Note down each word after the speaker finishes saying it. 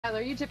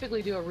Tyler, you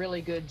typically do a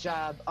really good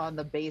job on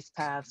the base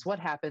paths. What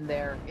happened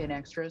there in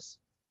extras?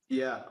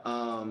 Yeah.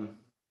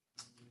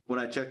 When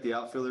I checked the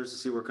outfielders to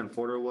see where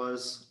Conforto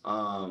was,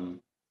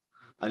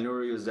 I knew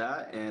where he was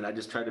at, and I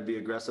just tried to be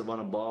aggressive on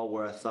a ball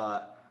where I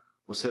thought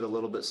was hit a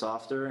little bit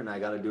softer, and I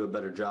got to do a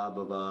better job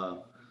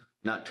of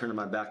not turning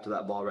my back to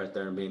that ball right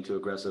there and being too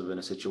aggressive in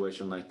a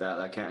situation like that.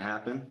 That can't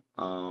happen.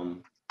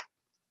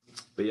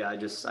 But yeah,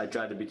 I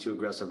tried to be too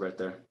aggressive right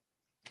there.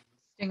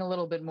 Sting a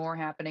little bit more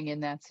happening in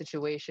that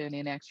situation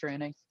in extra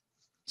innings.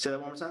 Say that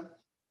one more time.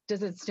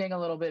 Does it sting a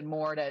little bit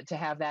more to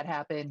have that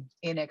happen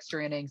in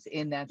extra innings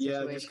in that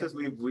Yeah, just situation?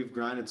 because we've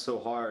grinded so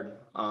hard.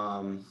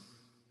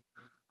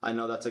 I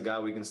know that's a guy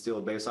we can steal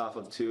a base off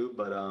of too,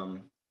 but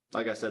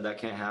like I said, that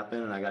can't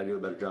happen, and I got to do a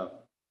better job.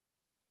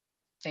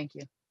 Thank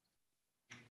you.